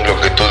 Fermín, lo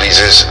que tú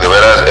dices. De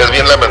veras, es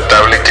bien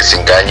lamentable que se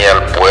engañe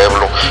al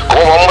pueblo.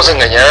 ¿Cómo vamos a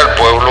engañar al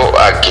pueblo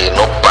a que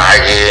no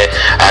pague,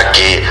 a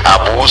que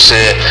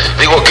abuse?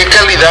 Digo, ¿qué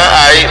calidad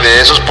necesidad hay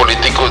de esos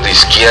políticos de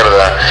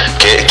izquierda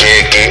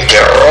que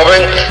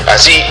roben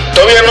así?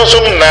 Todavía no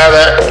son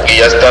nada y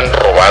ya están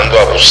robando,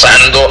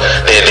 abusando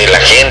de la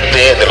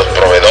gente, de los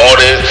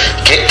proveedores.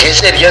 ¿Qué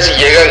sería si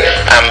llegan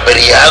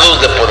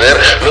hambriados de poder?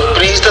 Los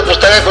priistas pues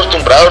están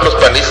acostumbrados, los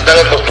panistas están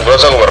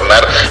acostumbrados a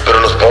gobernar, pero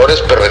los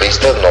pobres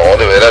periodistas no,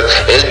 de veras,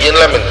 es bien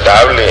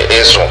lamentable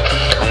eso.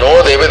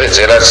 No debe de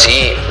ser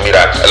así.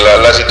 Mira,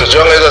 la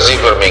situación es así,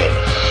 Fermín.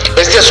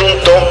 Este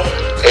asunto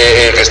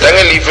que está en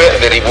el IFE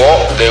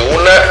derivó de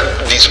una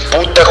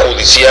disputa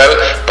judicial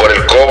por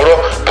el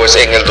cobro, pues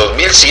en el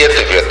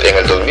 2007, fíjate, en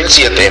el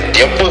 2007, en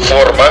tiempo y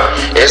forma,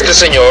 este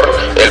señor,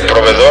 el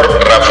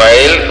proveedor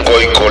Rafael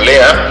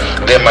Goicolea,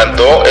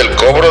 demandó el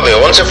cobro de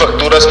 11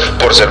 facturas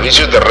por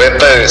servicios de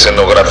renta de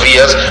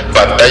escenografías,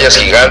 pantallas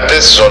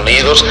gigantes,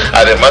 sonidos,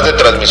 además de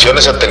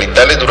transmisiones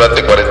satelitales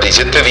durante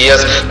 47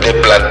 días de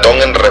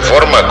plantón en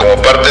Reforma,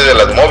 como parte de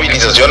las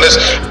movilizaciones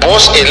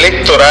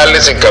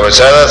postelectorales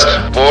encabezadas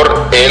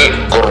por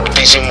el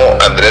corruptísimo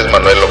Andrés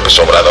Manuel López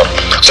Obrador.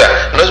 O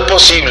sea, no es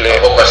posible.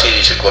 Tampoco así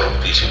dice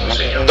corruptísimo,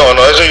 señor.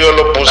 No, eso yo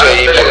lo puse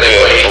ahí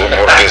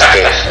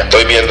porque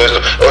estoy viendo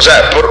esto. O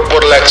sea,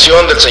 por la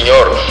acción del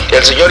señor.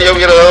 El señor ya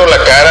hubiera dado la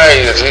cara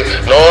y decir,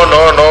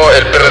 no,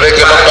 el PRD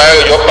que no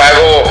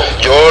pago,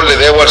 yo le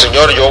debo al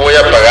señor, yo voy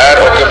a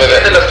pagar. ¿Qué me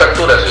de las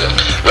facturas, señor?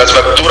 Las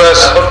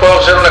facturas. ¿Mejor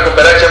podemos hacer una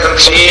cooperacha?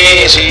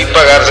 Sí,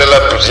 pagárselas,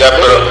 pues ya,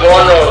 pero. Los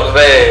bonos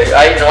de.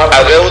 Ahí no va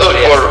adeudos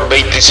por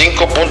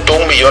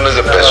 25.1 millones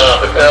de pesos.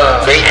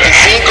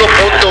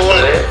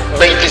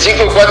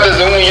 25 cuates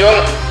de 1 millón.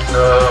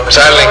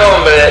 Salen. No,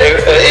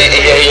 hombre,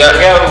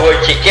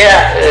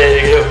 chiquea,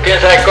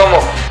 piensa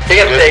cómo.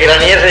 Fíjate,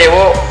 Granier se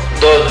llevó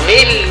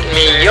 2.000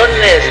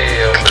 millones.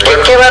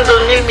 ¿Por qué van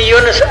 2.000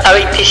 millones a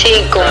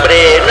 25,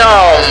 hombre?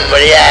 No,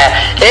 hombre,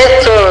 ya.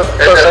 Esto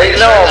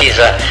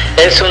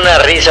es una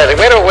risa.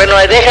 Pero bueno,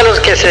 déjalos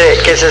que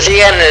se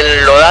sigan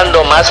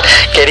enlodando más,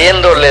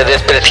 queriéndole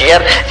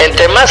desprestigiar.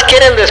 Entre más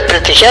quieren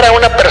desprestigiar a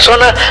una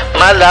persona,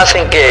 más la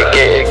hacen que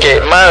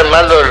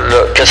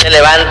se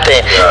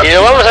levante. Y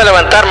lo vamos a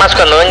levantar más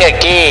cuando venga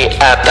aquí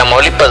a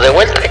Tamaulipas de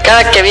vuelta.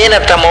 Cada que viene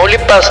a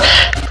Tamaulipas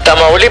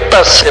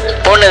se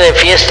pone de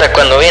fiesta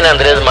cuando viene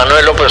Andrés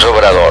Manuel López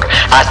Obrador.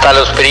 Hasta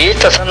los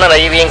priistas andan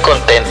ahí bien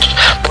contentos,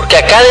 porque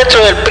acá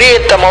dentro del PRI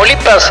en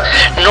Tamaulipas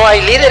no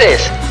hay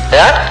líderes,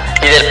 ¿verdad?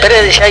 Y del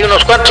PRD sí hay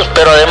unos cuantos,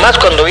 pero además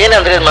cuando viene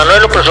Andrés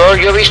Manuel López Obrador,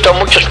 yo he visto a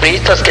muchos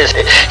priistas que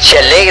se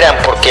alegran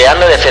porque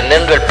anda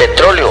defendiendo el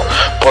petróleo,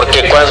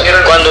 porque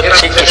cuando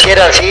si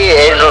quisieran, sí,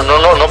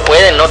 no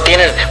pueden, no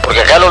tienen, porque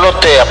acá lo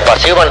te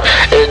apaciguan.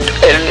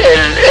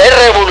 Es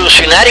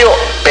revolucionario,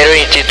 pero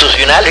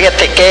institucional.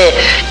 Fíjate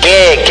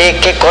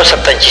qué cosa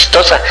tan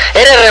chistosa.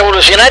 Eres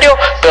revolucionario,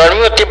 pero al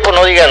mismo tiempo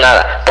no digas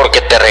nada,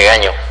 porque te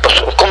regaño. Pues,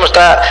 ¿cómo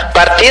está?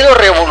 Partido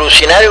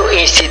Revolucionario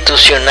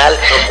Institucional.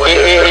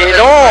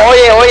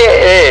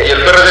 Oye, ¿y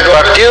el PRD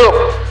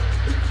Partido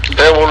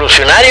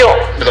Revolucionario.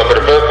 No,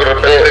 pero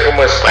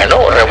 ¿cómo es?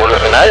 Bueno,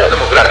 revolucionario.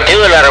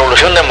 Partido de la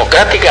Revolución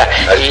Democrática.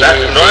 No hay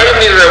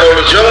ni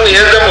revolución ni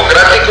es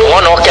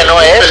democrático. No, que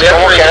no es.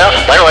 ¿Cómo que no?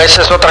 Bueno,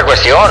 esa es otra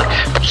cuestión.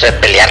 Pues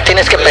pelear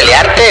tienes que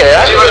pelearte,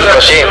 ¿verdad?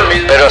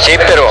 Pero sí.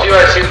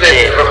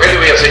 Rogelio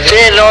Villaseñor. Sí,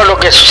 no, lo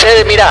que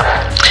sucede,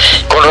 mira,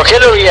 con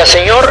Rogelio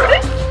Villaseñor,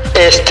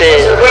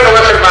 bueno, va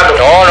a ser malo.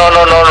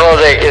 No,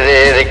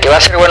 de que va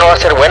a ser bueno,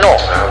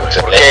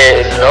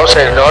 porque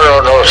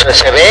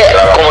se ve,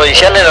 como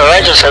decían en el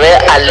rancho, se ve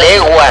a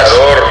leguas,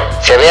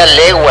 se ve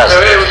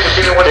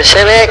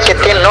que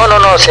tiene,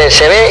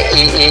 se ve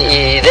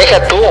y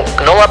deja tú,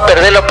 no va a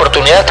perder la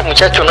oportunidad, este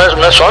muchacho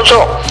no es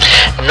sonso,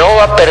 no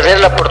va a perder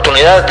la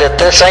oportunidad de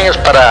 3 años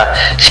para,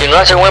 si no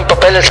hace buen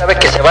papel, él sabe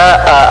que se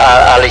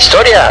va a la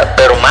historia,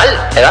 pero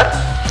mal, ¿verdad?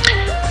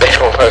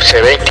 Pero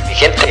se ve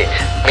inteligente,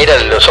 mira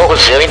los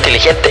ojos, se ve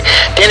inteligente,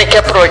 tiene que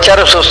aprovechar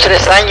esos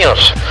 3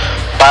 años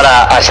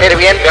para hacer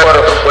bien,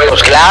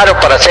 pues claro,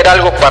 para hacer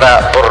algo por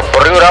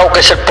Río Bravo,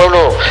 que es el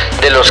pueblo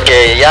de los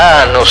que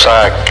ya nos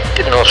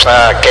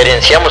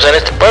querenciamos en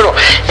este pueblo,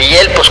 y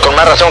él pues con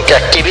más razón que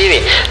aquí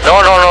vive.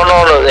 No,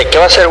 de que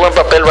va a ser buen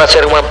papel,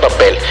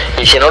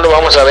 y si no lo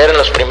vamos a ver en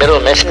los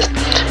primeros meses,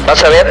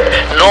 vas a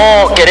ver.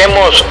 No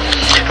queremos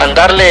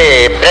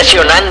andarle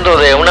presionando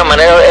de una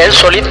manera, él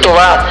solito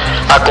va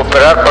a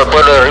cooperar por el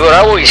pueblo de Río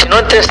Bravo, y si no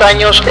en 3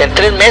 años, en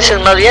 3 meses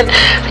más bien,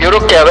 yo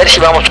creo que a ver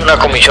si vamos a una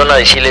comisión a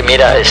decirle,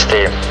 mira,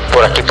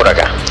 por aquí, por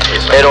acá,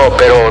 pero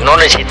no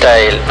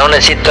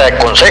necesita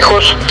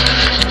consejos,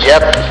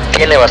 ya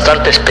tiene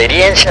bastante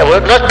experiencia,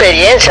 bueno, no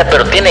experiencia,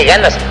 pero tiene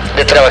ganas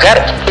de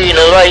trabajar, y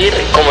nos va a ir,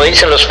 como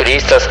dicen los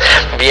periodistas,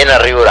 bien a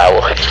Río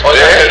Bravo.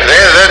 Trae el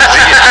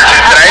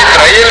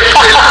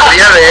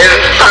día de él,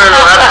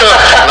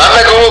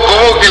 nada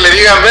como que le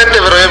digan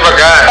vete, pero ven para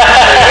acá.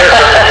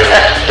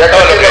 Ya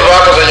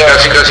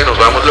casi nos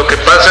vamos. Lo que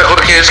pasa,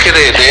 Jorge, es que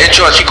de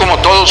hecho, así como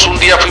todos un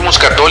día fuimos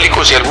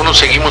católicos y algunos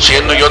seguimos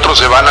siendo y otros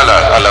se van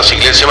a las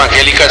iglesias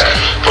evangélicas,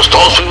 pues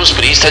todos fuimos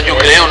priistas, yo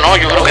creo, ¿no?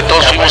 Yo creo que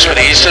todos fuimos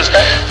priistas,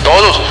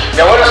 todos. Mi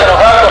abuelo se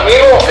enojaba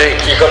conmigo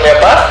y con mi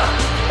papá.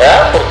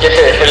 Porque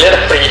él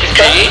era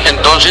priista. Sí,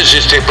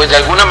 entonces, pues de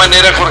alguna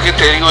manera, Jorge,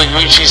 te digo, yo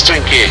insisto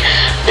en que,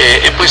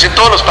 pues en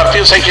todos los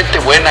partidos hay gente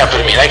buena,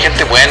 Fermín, hay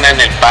gente buena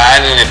en el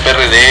PAN, en el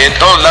PRD, en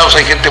todos lados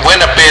hay gente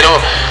buena, pero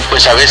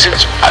pues a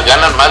veces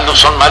ganan más,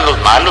 son más los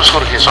malos,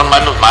 Jorge, son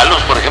más los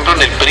malos. Por ejemplo,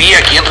 en el PRI,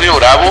 aquí en Río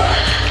Bravo,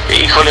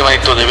 híjole,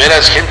 manito, de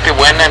veras, gente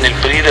buena en el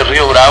PRI de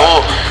Río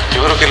Bravo,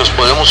 yo creo que los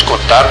podemos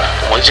contar,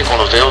 como dicen, con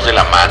los dedos de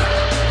la mano.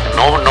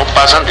 No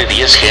pasan de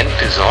 10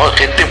 gentes, ¿no?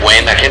 Gente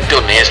buena, gente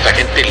honesta,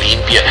 gente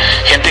limpia,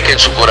 gente que en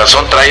su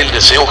corazón trae el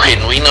deseo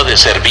genuino de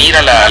servir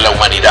a la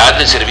humanidad,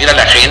 de servir a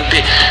la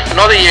gente,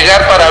 no de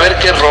llegar para ver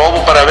qué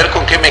robo, para ver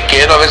con qué me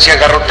quedo, a ver si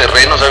agarro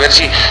terrenos, a ver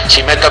si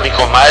meto a mi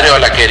comadre o a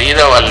la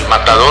querida o al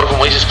matador,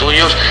 como dices tú,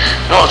 ellos,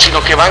 no,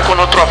 sino que van con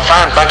otro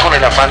afán, van con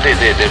el afán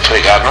de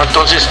fregar, ¿no?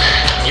 Entonces,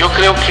 yo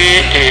creo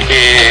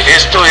que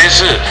esto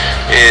es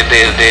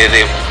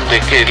de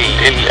que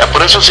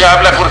por eso se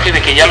habla, Jorge,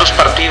 de que ya los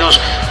partidos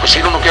pues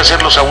tiene uno que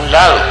hacerlos a un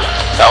lado.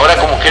 Ahora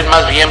como que es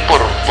más bien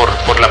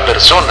por la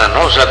persona,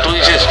 ¿no? O sea, tú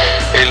dices,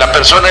 la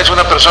persona es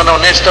una persona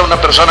honesta,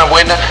 una persona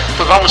buena,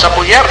 pues vamos a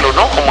apoyarlo,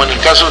 ¿no? Como en el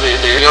caso de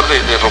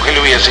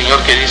Rogelio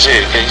Villaseñor que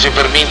dice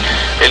Fermín,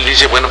 él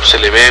dice, bueno, pues se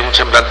le ve un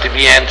semblante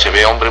bien, se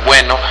ve hombre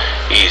bueno,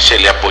 y se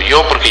le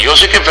apoyó, porque yo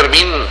sé que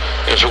Fermín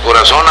en su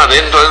corazón,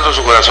 adentro de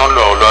su corazón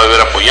lo ha de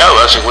haber apoyado,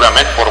 ¿verdad?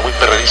 Seguramente, por muy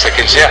perredista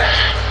que él sea,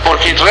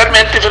 porque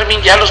realmente,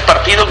 Fermín, ya los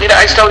partidos, mira,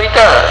 a esta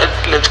ahorita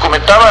les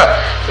comentaba,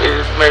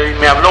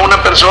 me habló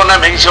una persona,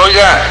 me dice,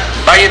 oiga,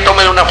 vaya y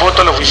tome una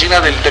foto a la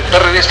oficina del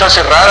PRD, está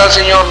cerrada,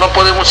 señor, no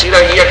podemos ir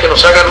ahí a que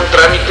nos hagan un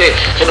trámite,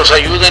 que nos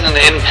ayuden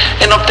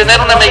en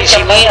obtener una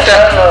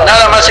medicinita,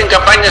 nada más en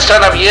campaña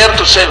están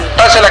abiertos, se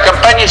pasa la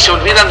campaña y se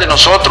olvidan de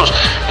nosotros,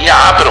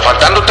 pero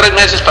faltando 3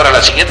 meses para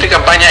la siguiente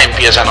campaña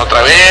empiezan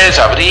otra vez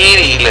a abrir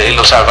y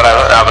los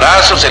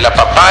abrazos, el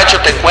apapacho,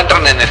 te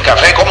encuentran en el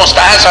café, ¿cómo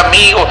estás,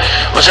 amigo?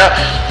 O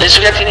sea,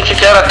 eso ya tiene que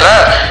quedar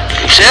atrás,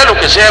 sea lo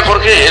que sea,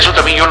 Jorge, eso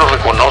también yo lo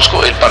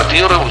reconozco, el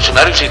Partido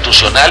Revolucionario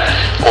Institucional,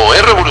 o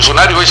es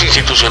revolucionario o es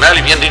institucional,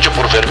 y bien dicho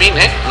por Fermín,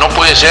 no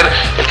puede ser,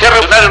 el que es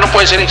revolucionario no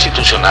puede ser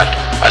institucional,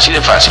 así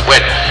de fácil.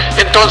 Bueno,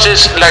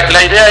 entonces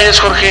la idea es,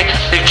 Jorge,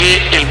 de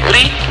que el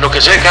PRI, lo que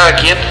sea cada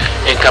quien,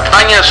 en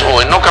campañas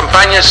o en no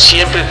campañas,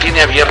 siempre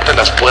tiene abiertas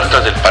las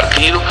puertas del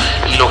partido,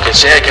 y lo que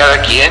sea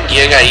cada quien,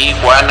 llega ahí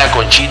Juana,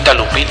 Conchita,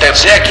 Lupita,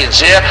 sea quien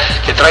sea,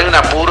 que trae un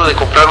apuro de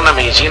comprar una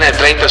medicina de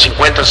 30,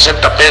 50,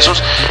 60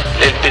 pesos,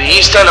 el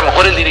priista, a lo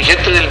mejor el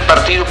dirigente del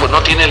partido, pues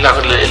no tiene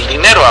el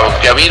dinero,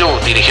 aunque ha habido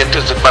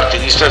dirigentes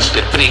partidistas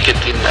del PRI que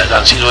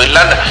han sido en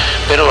lana,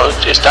 pero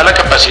está la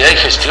capacidad de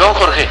gestión,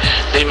 Jorge,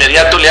 de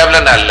inmediato le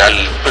hablan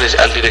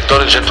al director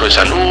del centro de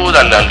salud,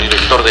 al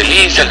director del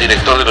ISSSTE, al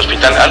director del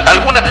hospital,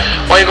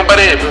 oye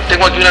compadre,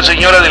 tengo aquí una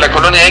señora de la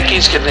colonia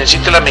X que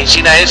necesita la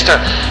medicina esta,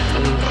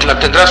 ¿la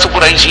tendrás tú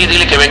por ahí? Sí,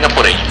 dile que venga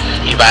por ella.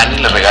 Y van y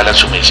le regalan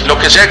su medicina. Lo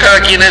que sea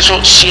cada quien,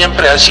 eso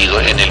siempre ha sido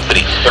en el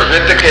PRI. Pero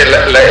fíjate que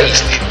la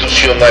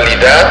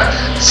institucionalidad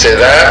se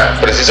da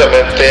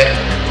precisamente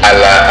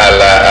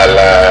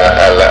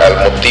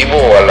al motivo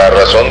o a la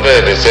razón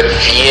de ser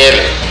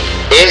fiel.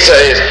 Esa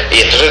es,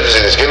 y entonces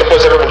es que no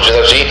puede ser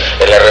revolucionario. Sí,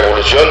 en la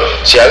revolución,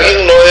 si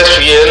alguien no es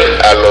fiel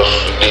a los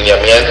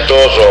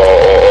lineamientos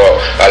o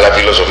a la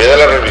filosofía de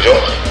la revolución,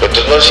 pues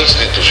entonces no es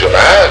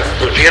institucional.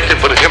 Pues fíjate,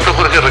 por ejemplo,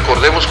 Jorge,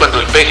 recordemos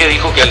cuando el PG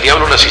dijo que al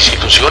diablo las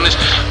instituciones,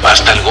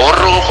 hasta el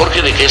gorro,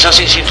 Jorge, de que esas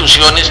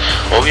instituciones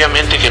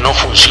obviamente que no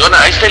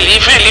funcionan. Ahí está el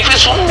IFE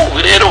es un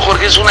mugrero,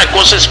 Jorge, es una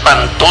cosa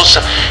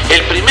espantosa.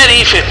 El primer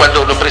IFE,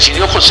 cuando lo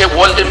presidió José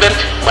Waldenberg,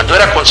 cuando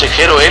era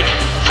consejero él,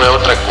 fue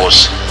otra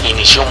cosa,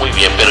 inició muy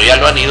bien, pero ya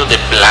lo han ido de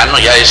plano,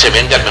 ya se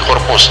vende al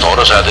mejor postor,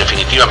 o sea,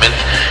 definitivamente.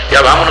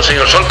 Ya vámonos,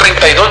 señor, son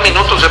 32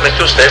 minutos, se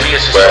metió usted,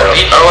 fíjese. Bueno,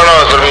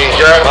 vámonos, Fermín,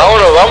 ya.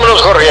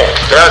 Vámonos, Jorge.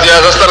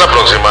 Gracias, hasta la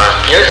próxima.